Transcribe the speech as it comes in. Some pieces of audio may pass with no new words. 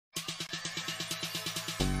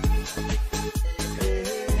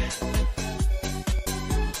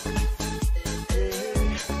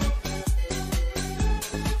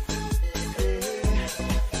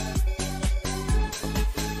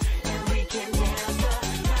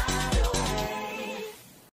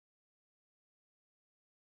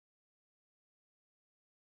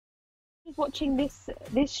Watching this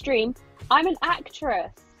stream. I'm an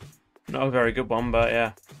actress. Not a very good one, but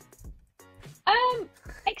yeah.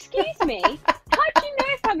 Excuse me. How do you know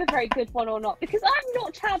if I'm a very good one or not? Because I've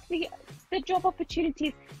not had the job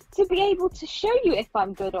opportunities to be able to show you if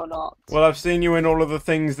I'm good or not. Well, I've seen you in all of the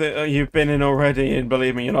things that you've been in already, and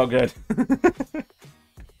believe me, you're not good.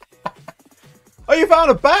 Oh, you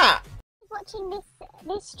found a bat! Watching this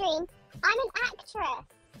stream. I'm an actress.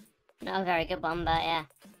 Not a very good one, but yeah.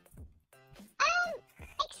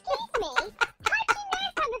 Excuse me. How do you know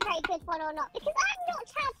if I'm a very good one or not? Because I've not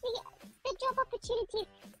had the job opportunities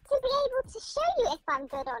to be able to show you if I'm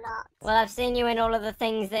good or not. Well, I've seen you in all of the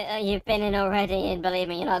things that you've been in already, and believe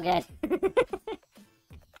me, you're not good.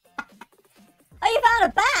 Oh, you found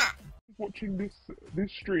a bat! Watching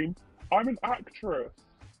this stream. I'm an actress.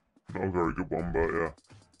 Not a very good one, but yeah.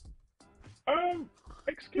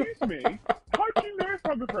 Excuse me. How do you know if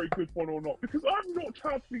I'm a very good one or not? Because I've not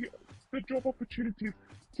had the job opportunities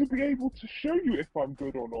to be able to show you if I'm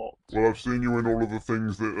good or not. Well, I've seen you in all of the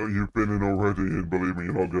things that you've been in already, and believe me,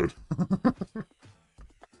 you're not good.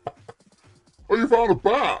 Oh, you found a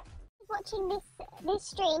bat! Watching this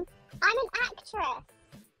stream. I'm an actress.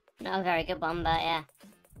 Not a very good one, but yeah.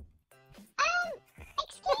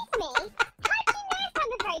 Excuse me. How do you know if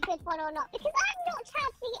I'm a very good one or not? Because I've not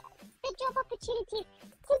had the job opportunities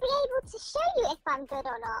to be able to show you if I'm good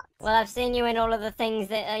or not. Well, I've seen you in all of the things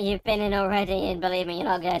that you've been in already, and believe me, you're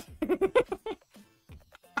not good.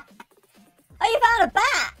 Oh, you found a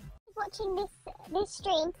bat! Watching this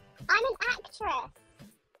stream. I'm an actress.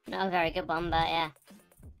 Not a very good one, but yeah.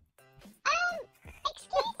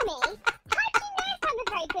 Excuse me. How do you know if I'm a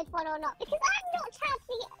very good one or not? Because I've not had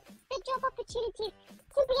the job opportunities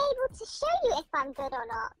to be able to show you if I'm good or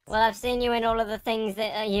not. Well, I've seen you in all of the things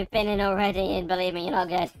that you've been in already, and believe me, you're not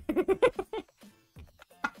good.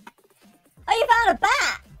 Oh, you found a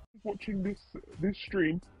bat! Watching this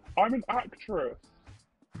stream. I'm an actress.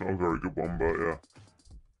 Not a very good one, but yeah.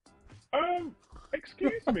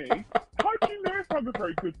 Excuse me. How do you know if I'm a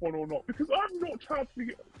very good one or not? Because I've not had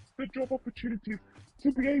the job opportunities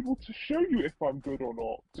to be able to show you if I'm good or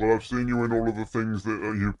not. Well, I've seen you in all of the things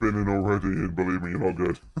that you've been in already, and believe me, you're not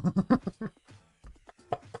good.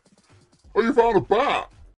 Oh, you found a bat!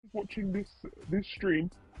 Watching this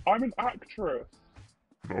stream. I'm an actress.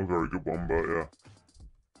 Not a very good one, but yeah.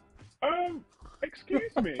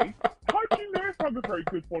 Excuse me. How do you know if I'm a very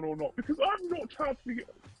good one or not? Because I've not had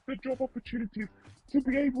the job opportunities to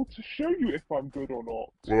be able to show you if I'm good or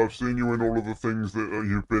not. Well, I've seen you in all of the things that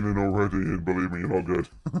you've been in already, and believe me, you're not good.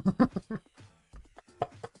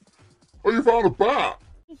 Oh, you found a bat!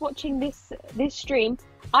 Watching this stream.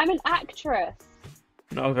 I'm an actress.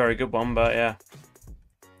 Not a very good one, but yeah.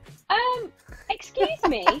 Excuse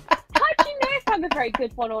me. How do you know if I'm a very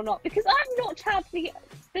good one or not? Because I've not had the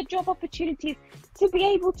job opportunities to be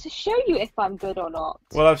able to show you if I'm good or not.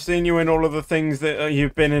 Well, I've seen you in all of the things that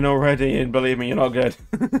you've been in already, and believe me, you're not good.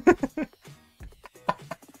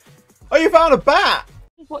 Oh, you found a bat!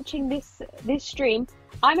 Watching this stream.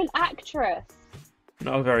 I'm an actress.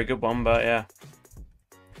 Not a very good one, but yeah.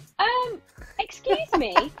 Excuse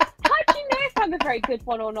me. How do you know if I'm a very good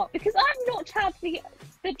one or not? Because I've not had the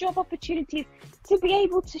job opportunities to be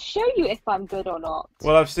able to show you if I'm good or not.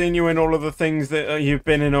 Well, I've seen you in all of the things that you've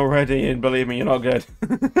been in already, and believe me, you're not good.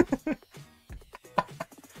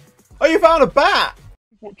 Oh, you found a bat!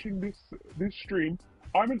 Watching this stream.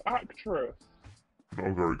 I'm an actress. Not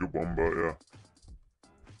a very good one, but yeah.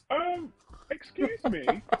 Excuse me.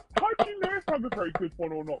 How do you know if I'm a very good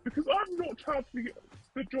one or not? Because I've not had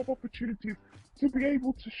the job opportunities to be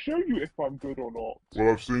able to show you if I'm good or not.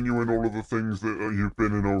 Well, I've seen you in all of the things that you've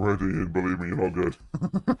been in already, and believe me, you're not good.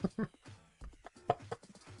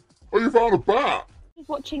 Oh, you found a bat!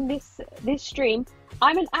 Watching this stream.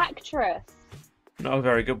 I'm an actress. Not a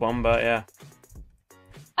very good one, but yeah.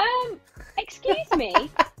 Excuse me.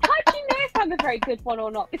 How do you know if I'm a very good one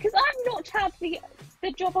or not? Because I've not had the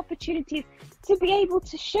job opportunities to be able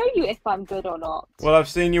to show you if I'm good or not. Well, I've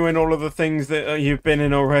seen you in all of the things that you've been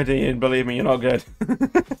in already, and believe me, you're not good.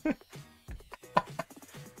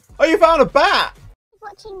 Oh, you found a bat!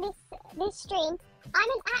 Watching this stream. I'm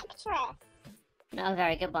an actress. Not a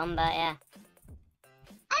very good one, but yeah.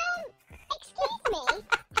 Excuse me.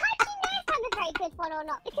 How do you know if I'm a very good one or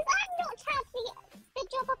not? Because I've not had the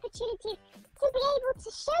job opportunities to be able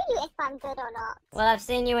to show you if I'm good or not. Well, I've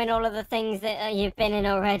seen you in all of the things that you've been in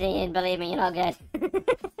already, and believe me, you're not good.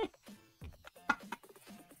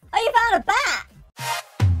 Oh, you found a bat!